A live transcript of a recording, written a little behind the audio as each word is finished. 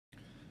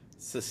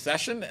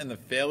Secession and the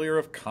failure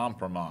of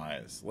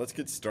compromise. Let's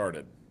get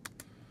started.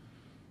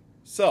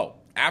 So,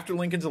 after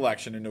Lincoln's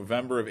election in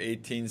November of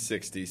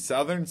 1860,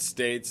 Southern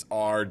states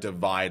are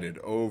divided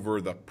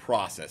over the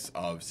process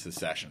of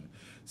secession.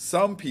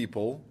 Some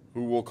people,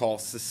 who we'll call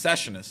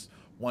secessionists,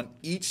 want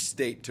each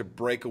state to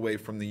break away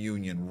from the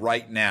Union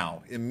right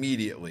now,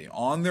 immediately,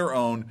 on their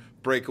own,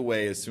 break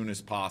away as soon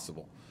as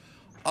possible.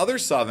 Other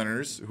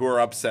Southerners who are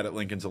upset at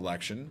Lincoln's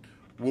election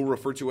we'll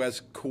refer to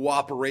as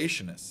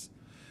Cooperationists.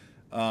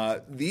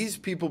 These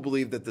people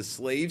believe that the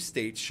slave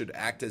states should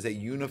act as a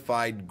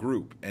unified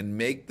group and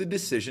make the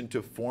decision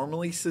to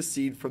formally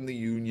secede from the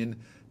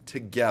Union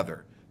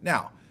together.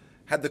 Now,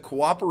 had the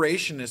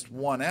Cooperationists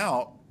won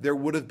out, there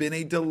would have been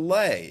a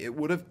delay. It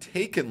would have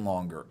taken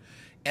longer,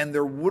 and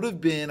there would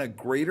have been a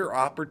greater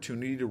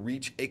opportunity to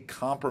reach a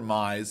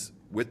compromise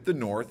with the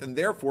North, and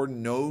therefore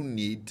no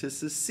need to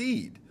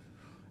secede.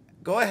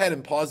 Go ahead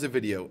and pause the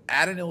video,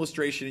 add an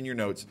illustration in your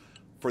notes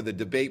for the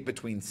debate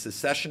between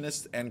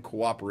secessionists and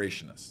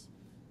cooperationists.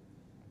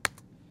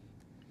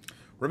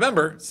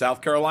 Remember,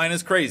 South Carolina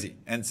is crazy,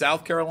 and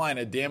South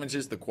Carolina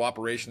damages the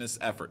cooperationists'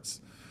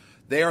 efforts.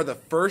 They are the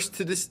first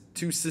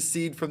to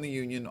secede from the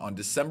Union on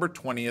December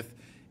 20th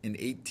in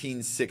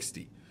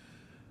 1860.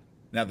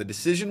 Now, the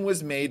decision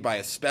was made by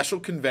a special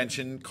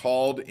convention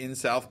called in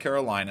South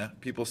Carolina.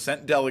 People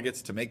sent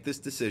delegates to make this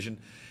decision,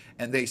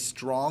 and they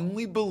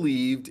strongly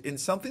believed in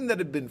something that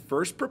had been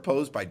first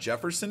proposed by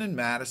Jefferson and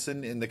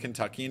Madison in the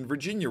Kentucky and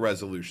Virginia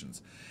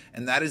resolutions,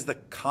 and that is the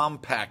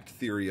compact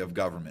theory of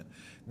government.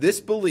 This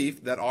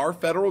belief that our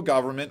federal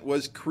government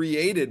was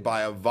created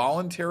by a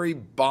voluntary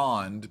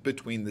bond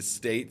between the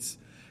states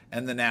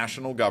and the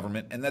national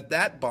government, and that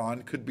that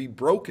bond could be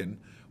broken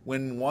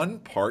when one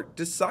part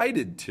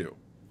decided to.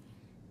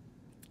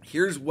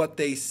 Here's what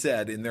they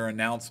said in their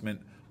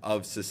announcement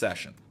of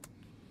secession: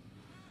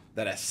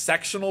 that a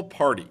sectional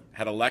party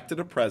had elected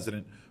a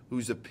president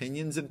whose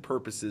opinions and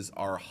purposes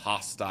are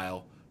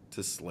hostile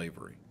to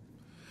slavery.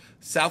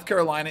 South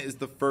Carolina is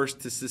the first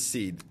to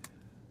secede.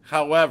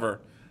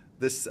 However,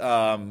 the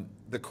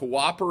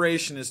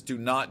cooperationists do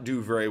not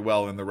do very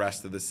well in the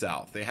rest of the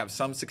South. They have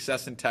some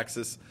success in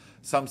Texas,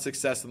 some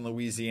success in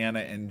Louisiana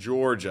and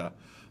Georgia,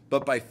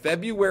 but by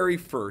February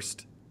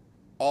 1st,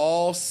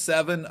 all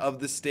 7 of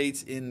the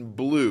states in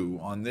blue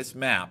on this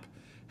map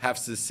have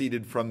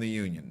seceded from the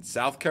Union: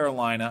 South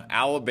Carolina,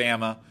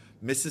 Alabama,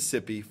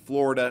 Mississippi,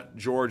 Florida,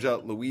 Georgia,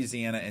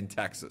 Louisiana, and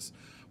Texas.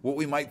 What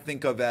we might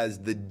think of as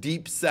the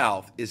Deep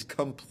South is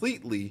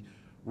completely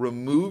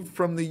removed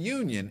from the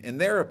Union, in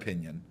their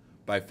opinion,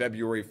 by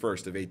February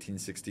 1st of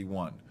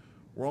 1861.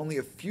 We're only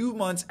a few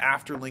months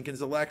after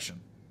Lincoln's election.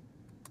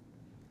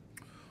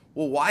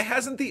 Well, why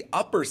hasn't the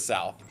Upper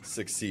South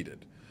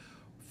succeeded?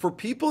 For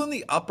people in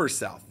the Upper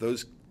South,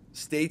 those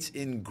states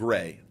in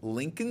gray,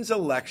 Lincoln's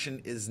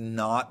election is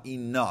not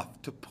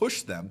enough to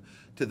push them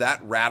to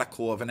that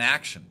radical of an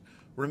action.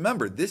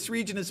 Remember, this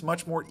region is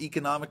much more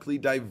economically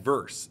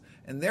diverse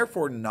and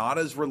therefore not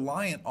as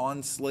reliant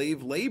on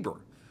slave labor.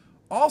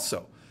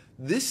 Also,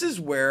 this is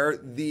where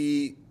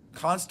the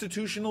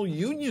Constitutional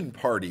Union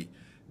Party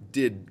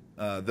did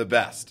the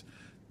best.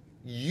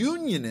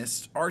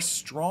 Unionists are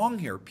strong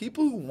here,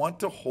 people who want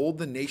to hold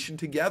the nation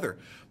together.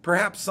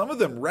 Perhaps some of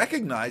them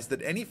recognize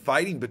that any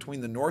fighting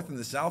between the North and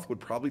the South would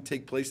probably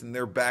take place in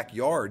their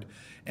backyard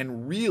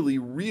and really,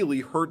 really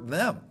hurt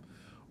them.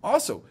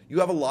 Also, you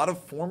have a lot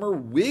of former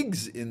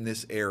Whigs in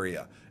this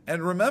area.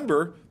 And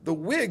remember, the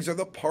Whigs are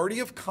the party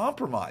of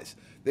compromise.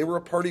 They were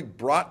a party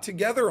brought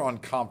together on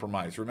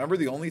compromise. Remember,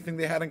 the only thing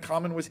they had in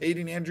common was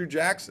hating Andrew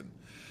Jackson.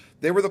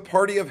 They were the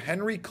party of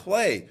Henry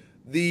Clay,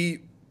 the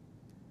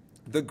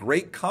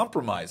great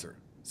compromiser.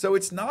 So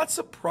it's not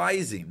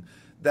surprising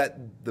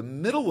that the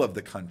middle of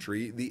the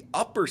country, the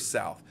Upper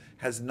South,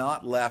 has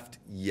not left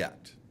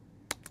yet.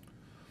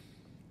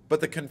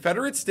 But the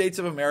Confederate States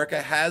of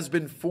America has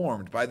been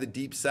formed by the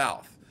Deep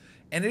South,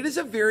 and it is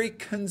a very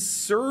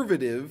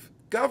conservative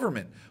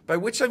government, by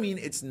which I mean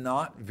it's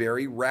not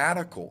very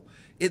radical.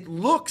 It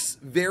looks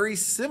very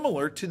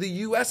similar to the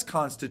U.S.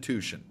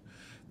 Constitution.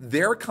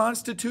 Their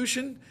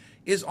Constitution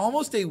is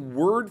almost a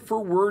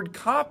word-for-word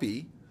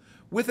copy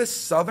with a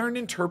Southern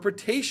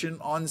interpretation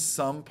on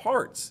some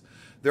parts.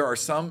 There are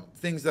some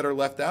things that are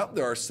left out,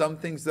 there are some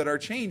things that are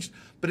changed,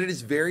 but it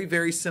is very,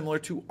 very similar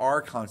to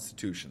our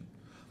Constitution.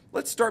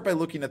 Let's start by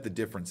looking at the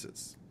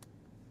differences.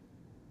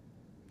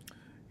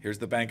 Here's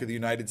the Bank of the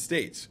United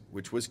States,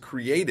 which was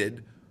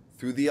created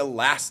through the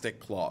Elastic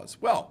Clause.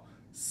 Well,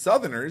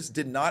 Southerners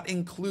did not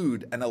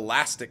include an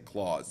Elastic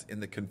Clause in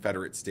the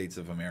Confederate States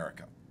of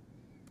America.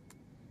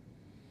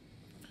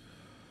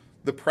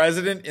 The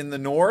president in the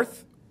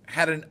North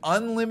had an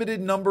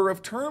unlimited number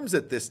of terms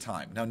at this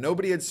time. Now,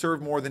 nobody had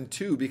served more than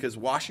 2 because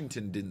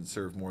Washington didn't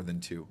serve more than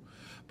 2.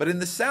 But in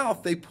the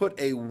South, they put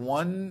a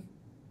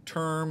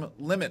 1-term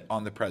limit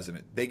on the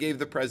president. They gave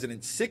the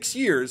president 6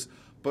 years,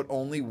 but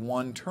only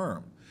 1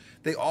 term.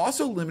 They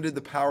also limited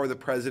the power of the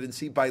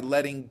presidency by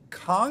letting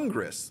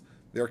Congress,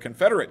 their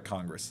Confederate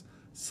Congress,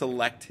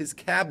 select his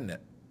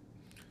cabinet.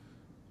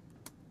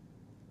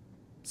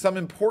 Some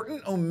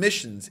important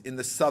omissions in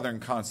the Southern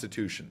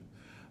Constitution.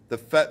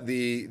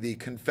 The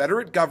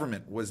Confederate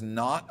government was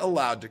not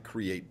allowed to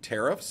create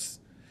tariffs.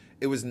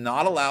 It was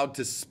not allowed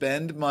to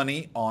spend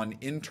money on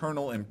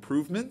internal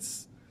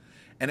improvements.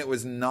 And it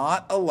was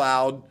not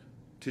allowed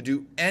to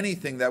do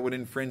anything that would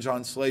infringe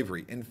on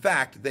slavery. In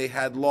fact, they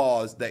had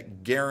laws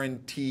that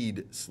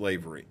guaranteed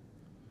slavery.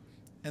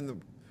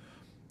 And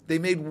they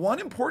made one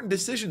important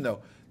decision,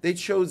 though. They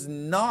chose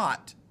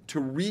not to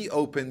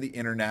reopen the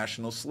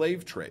international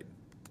slave trade.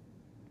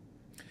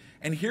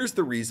 And here's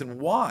the reason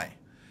why.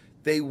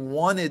 They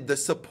wanted the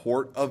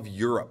support of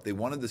Europe. They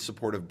wanted the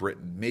support of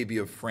Britain, maybe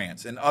of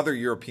France, and other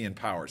European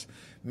powers,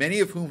 many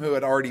of whom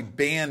had already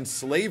banned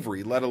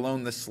slavery, let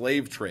alone the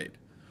slave trade.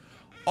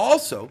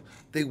 Also,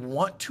 they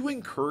want to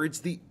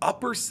encourage the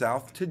Upper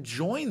South to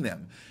join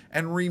them.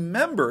 And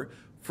remember,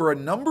 for a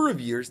number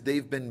of years,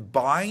 they've been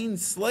buying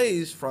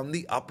slaves from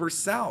the Upper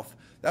South.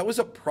 That was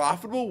a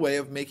profitable way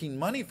of making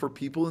money for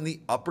people in the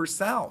Upper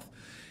South.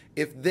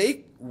 If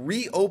they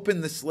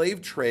reopen the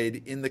slave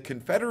trade in the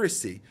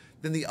Confederacy,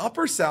 then the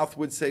Upper South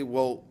would say,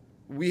 well,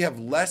 we have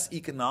less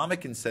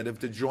economic incentive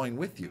to join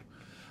with you.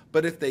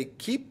 But if they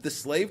keep the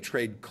slave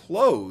trade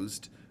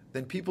closed,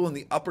 then people in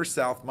the Upper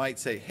South might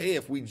say, hey,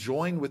 if we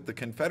join with the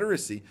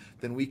Confederacy,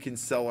 then we can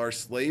sell our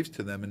slaves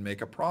to them and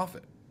make a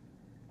profit.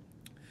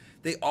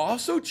 They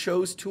also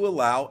chose to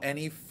allow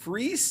any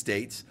free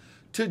states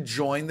to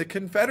join the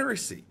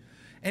Confederacy.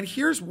 And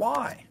here's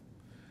why.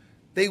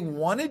 They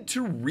wanted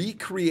to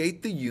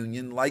recreate the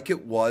Union like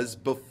it was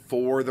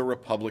before the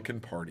Republican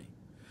Party,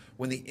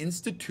 when the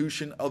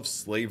institution of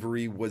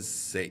slavery was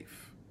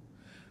safe.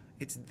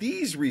 It's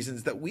these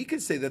reasons that we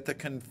could say that the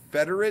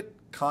Confederate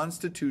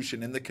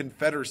Constitution and the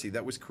Confederacy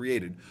that was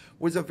created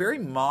was a very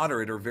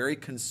moderate or very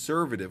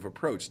conservative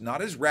approach,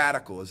 not as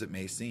radical as it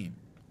may seem.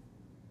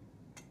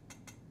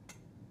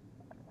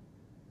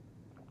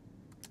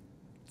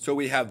 So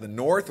we have the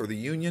North, or the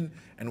Union,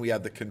 and we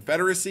have the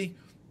Confederacy,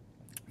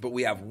 but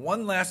we have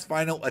one last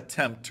final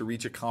attempt to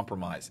reach a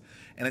compromise,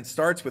 and it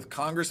starts with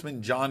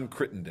Congressman John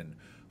Crittenden,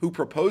 who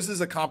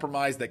proposes a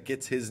compromise that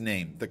gets his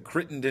name, the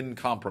Crittenden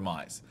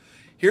Compromise.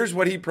 Here's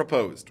what he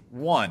proposed.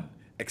 1,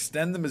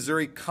 extend the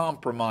Missouri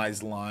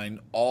Compromise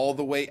line all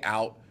the way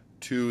out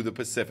to the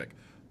Pacific,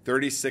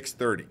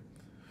 3630.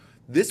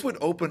 This would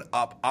open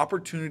up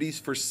opportunities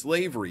for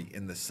slavery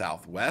in the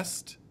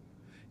Southwest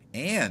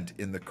and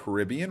in the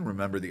Caribbean,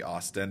 remember the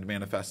Ostend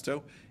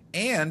Manifesto,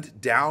 and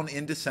down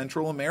into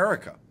Central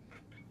America.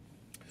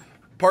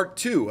 Part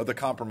 2 of the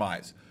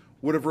compromise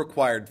would have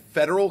required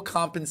federal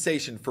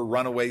compensation for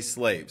runaway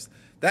slaves.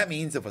 That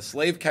means if a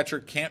slave catcher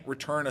can't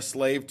return a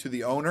slave to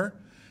the owner,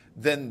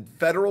 then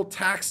federal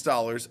tax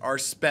dollars are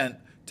spent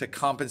to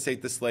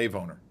compensate the slave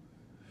owner.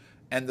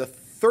 And the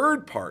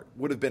third part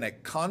would have been a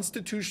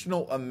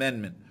constitutional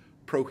amendment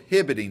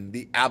prohibiting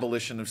the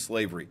abolition of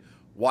slavery.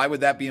 Why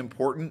would that be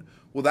important?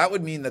 Well, that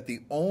would mean that the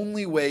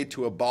only way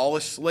to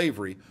abolish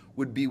slavery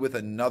would be with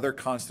another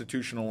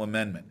constitutional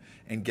amendment.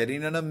 And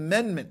getting an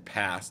amendment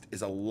passed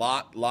is a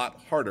lot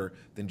harder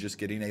than just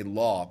getting a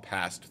law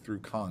passed through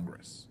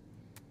Congress.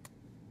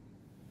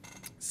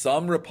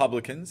 Some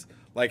Republicans,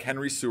 like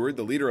Henry Seward,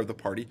 the leader of the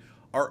party,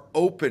 are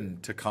open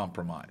to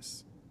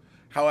compromise.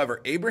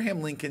 However,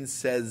 Abraham Lincoln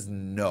says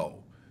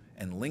no,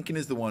 and Lincoln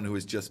is the one who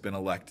has just been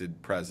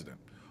elected president.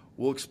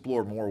 We'll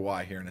explore more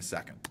why here in a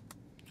second.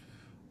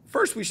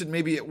 First, we should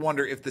maybe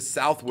wonder if the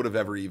South would have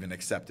ever even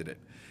accepted it.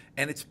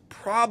 And it's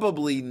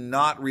probably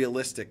not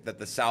realistic that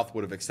the South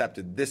would have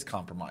accepted this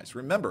compromise.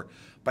 Remember,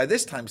 by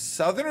this time,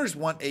 Southerners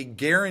want a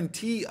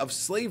guarantee of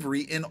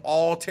slavery in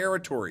all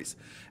territories.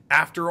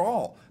 After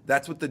all,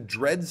 that's what the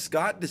Dred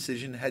Scott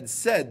decision had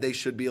said they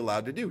should be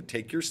allowed to do.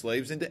 Take your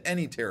slaves into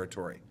any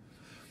territory.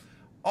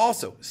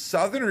 Also,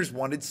 Southerners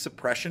wanted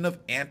suppression of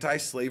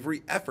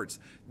anti-slavery efforts.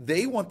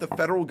 They want the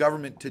federal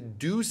government to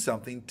do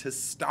something to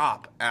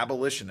stop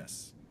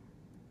abolitionists.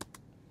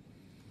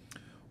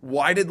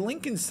 Why did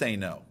Lincoln say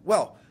no?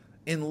 Well,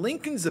 in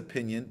Lincoln's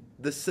opinion,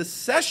 the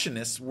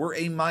secessionists were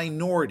a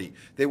minority.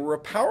 They were a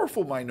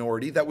powerful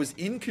minority that was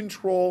in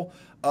control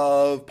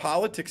of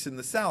politics in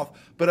the South,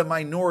 but a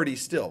minority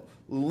still.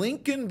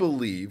 Lincoln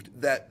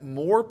believed that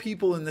more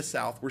people in the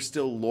South were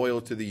still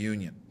loyal to the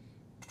Union.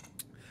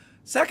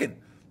 Second,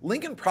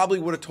 Lincoln probably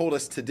would have told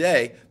us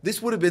today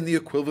this would have been the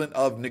equivalent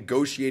of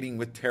negotiating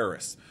with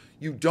terrorists.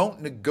 You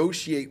don't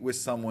negotiate with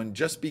someone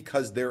just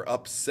because they're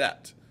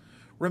upset.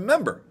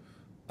 Remember,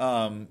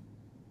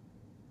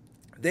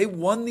 they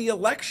won the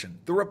election.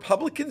 The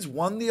Republicans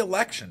won the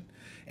election.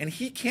 And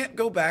he can't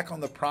go back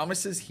on the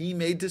promises he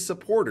made to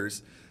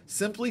supporters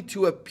simply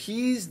to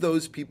appease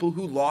those people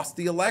who lost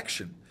the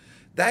election.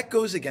 That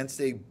goes against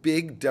a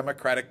big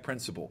democratic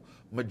principle,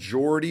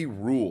 majority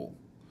rule.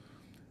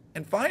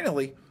 And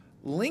finally,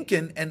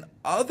 Lincoln and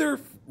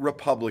other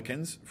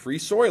Republicans, Free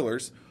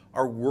Soilers,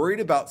 are worried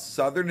about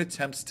Southern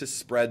attempts to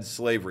spread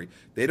slavery.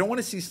 They don't want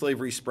to see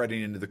slavery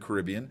spreading into the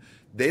Caribbean.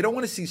 They don't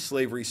want to see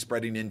slavery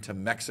spreading into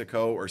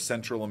Mexico or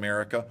Central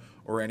America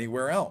or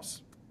anywhere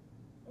else.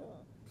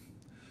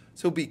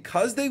 So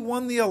because they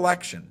won the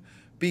election,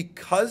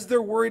 because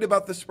they're worried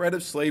about the spread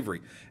of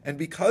slavery, and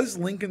because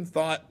Lincoln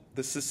thought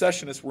the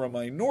secessionists were a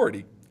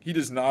minority, he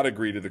does not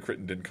agree to the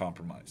Crittenden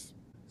Compromise.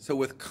 So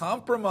with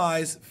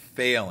compromise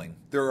failing,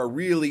 there are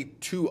really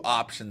two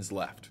options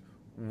left.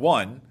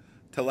 One,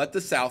 to let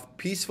the South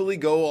peacefully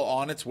go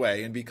on its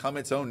way and become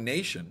its own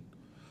nation.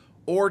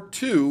 Or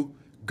two,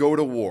 go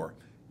to war.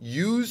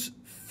 Use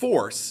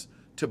force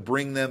to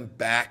bring them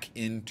back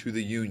into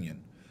the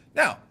Union.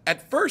 Now,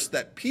 at first,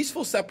 that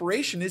peaceful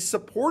separation is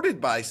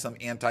supported by some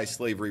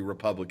anti-slavery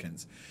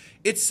Republicans.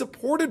 It's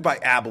supported by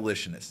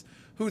abolitionists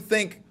who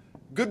think,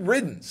 good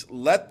riddance,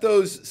 let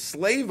those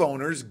slave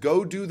owners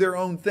go do their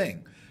own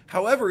thing.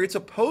 However, it's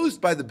opposed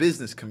by the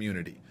business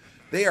community.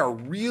 They are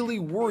really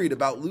worried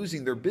about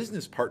losing their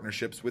business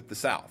partnerships with the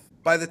South.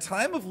 By the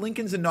time of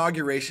Lincoln's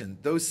inauguration,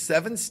 those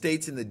 7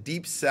 states in the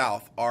Deep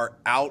South are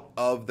out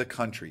of the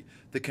country.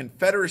 The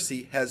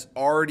Confederacy has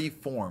already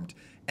formed,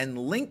 and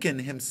Lincoln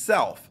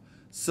himself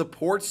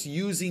supports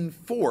using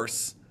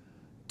force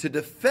to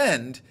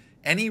defend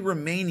any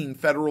remaining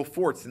federal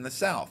forts in the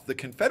South. The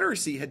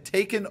Confederacy had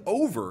taken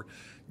over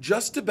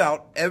just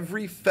about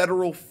every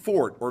federal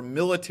fort or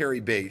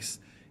military base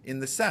in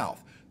the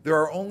South. There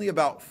are only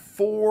about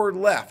 4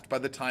 left by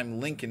the time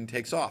Lincoln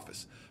takes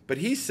office. But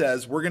he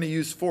says we're going to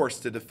use force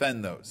to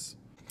defend those.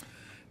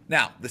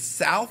 Now, the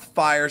South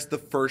fires the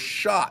first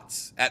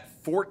shots at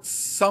Fort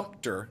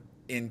Sumter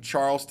in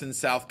Charleston,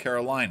 South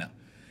Carolina.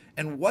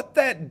 And what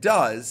that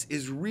does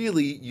is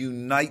really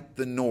unite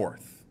the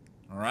North.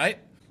 All right?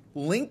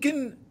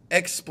 Lincoln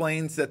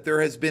explains that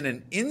there has been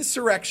an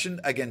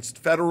insurrection against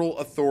federal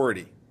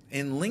authority.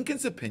 In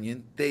Lincoln's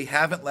opinion, they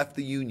haven't left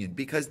the Union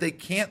because they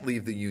can't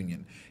leave the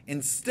Union.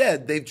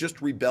 Instead, they've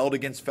just rebelled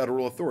against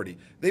federal authority.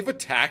 They've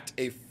attacked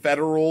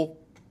federal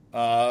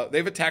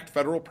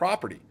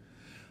property.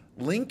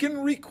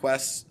 Lincoln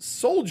requests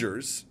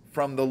soldiers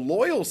from the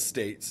loyal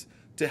states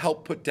to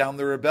help put down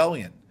the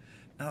rebellion.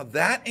 Now,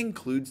 that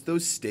includes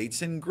those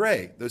states in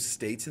gray, those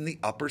states in the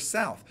Upper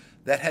South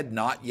that had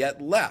not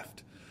yet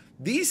left.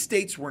 These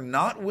states were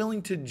not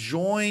willing to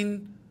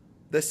join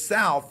the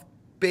South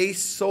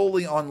based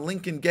solely on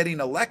Lincoln getting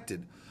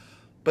elected,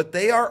 but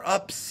they are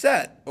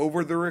upset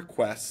over the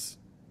request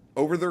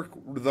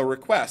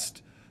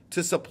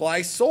to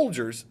supply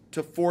soldiers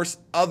to force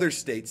other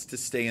states to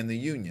stay in the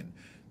Union.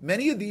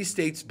 Many of these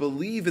states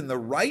believe in the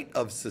right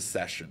of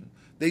secession.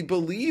 They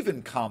believe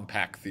in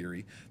compact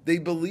theory. They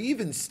believe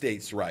in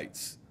states'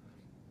 rights.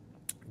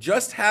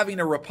 Just having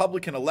a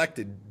Republican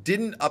elected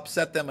didn't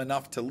upset them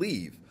enough to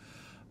leave.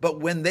 But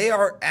when they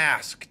are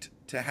asked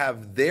to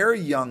have their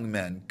young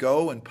men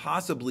go and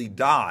possibly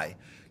die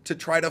to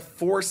try to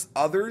force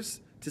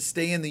others to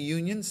stay in the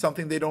Union,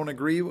 something they don't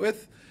agree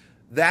with,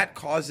 that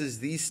causes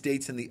these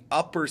states in the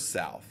Upper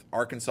South,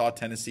 Arkansas,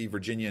 Tennessee,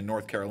 Virginia, and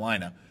North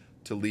Carolina,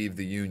 to leave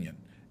the Union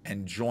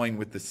and join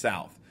with the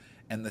South.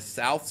 And the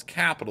South's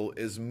capital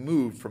is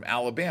moved from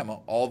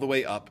Alabama all the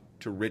way up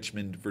to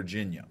Richmond,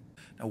 Virginia.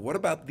 Now, what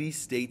about these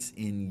states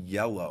in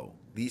yellow?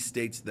 These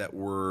states that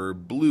were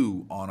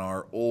blue on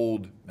our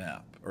old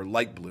map, or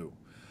light blue.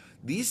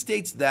 These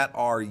states that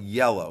are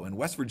yellow, and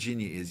West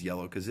Virginia is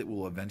yellow because it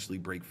will eventually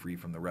break free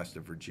from the rest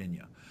of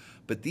Virginia.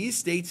 But these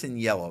states in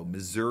yellow,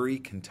 Missouri,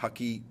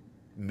 Kentucky,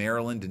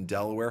 Maryland, and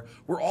Delaware,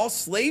 were all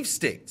slave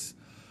states.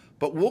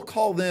 But we'll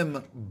call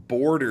them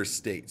border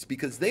states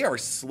because they are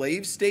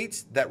slave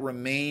states that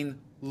remain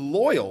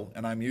loyal,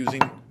 and I'm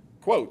using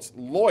quotes,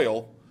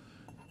 loyal.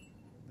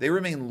 They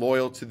remain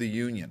loyal to the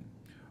Union,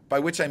 by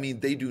which I mean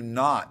they do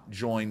not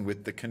join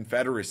with the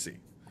Confederacy.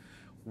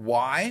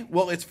 Why?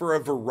 Well, it's for a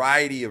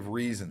variety of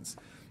reasons.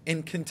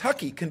 In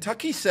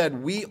Kentucky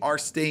said we are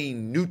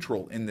staying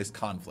neutral in this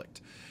conflict.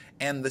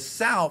 And the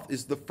South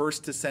is the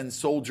first to send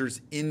soldiers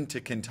into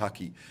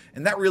Kentucky.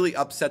 And that really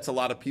upsets a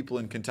lot of people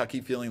in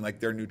Kentucky, feeling like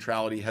their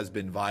neutrality has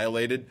been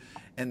violated.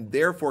 And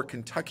therefore,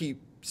 Kentucky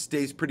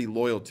stays pretty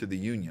loyal to the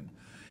Union.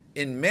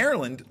 In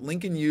Maryland,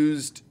 Lincoln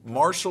used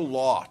martial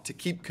law to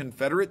keep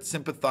Confederate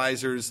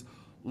sympathizers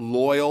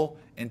loyal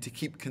and to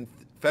keep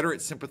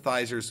Confederate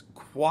sympathizers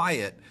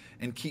quiet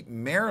and keep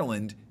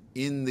Maryland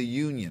in the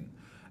Union.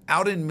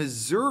 Out in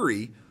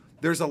Missouri,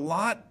 there's a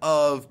lot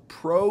of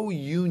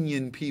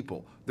pro-Union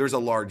people. There's a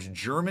large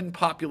German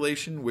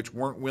population which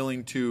weren't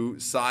willing to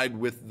side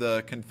with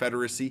the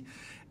Confederacy,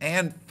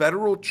 and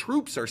federal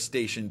troops are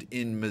stationed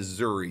in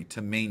Missouri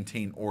to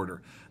maintain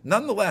order.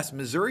 Nonetheless,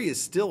 Missouri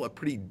is still a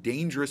pretty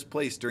dangerous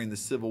place during the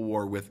Civil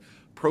War with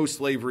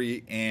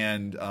pro-slavery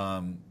and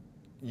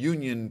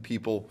Union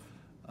people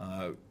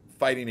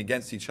fighting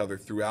against each other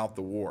throughout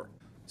the war.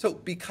 So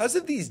because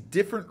of these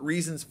different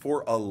reasons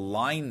for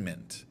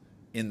alignment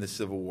in the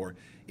Civil War,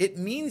 it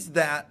means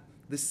that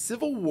the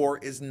Civil War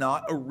is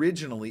not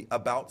originally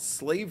about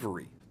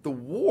slavery. The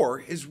war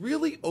is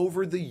really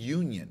over the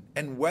Union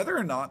and whether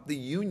or not the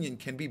Union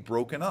can be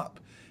broken up.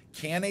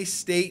 Can a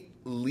state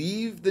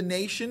leave the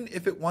nation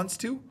if it wants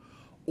to?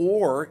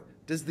 Or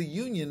does the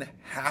Union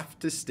have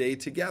to stay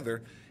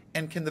together?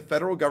 And can the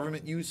federal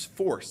government use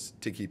force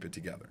to keep it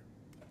together?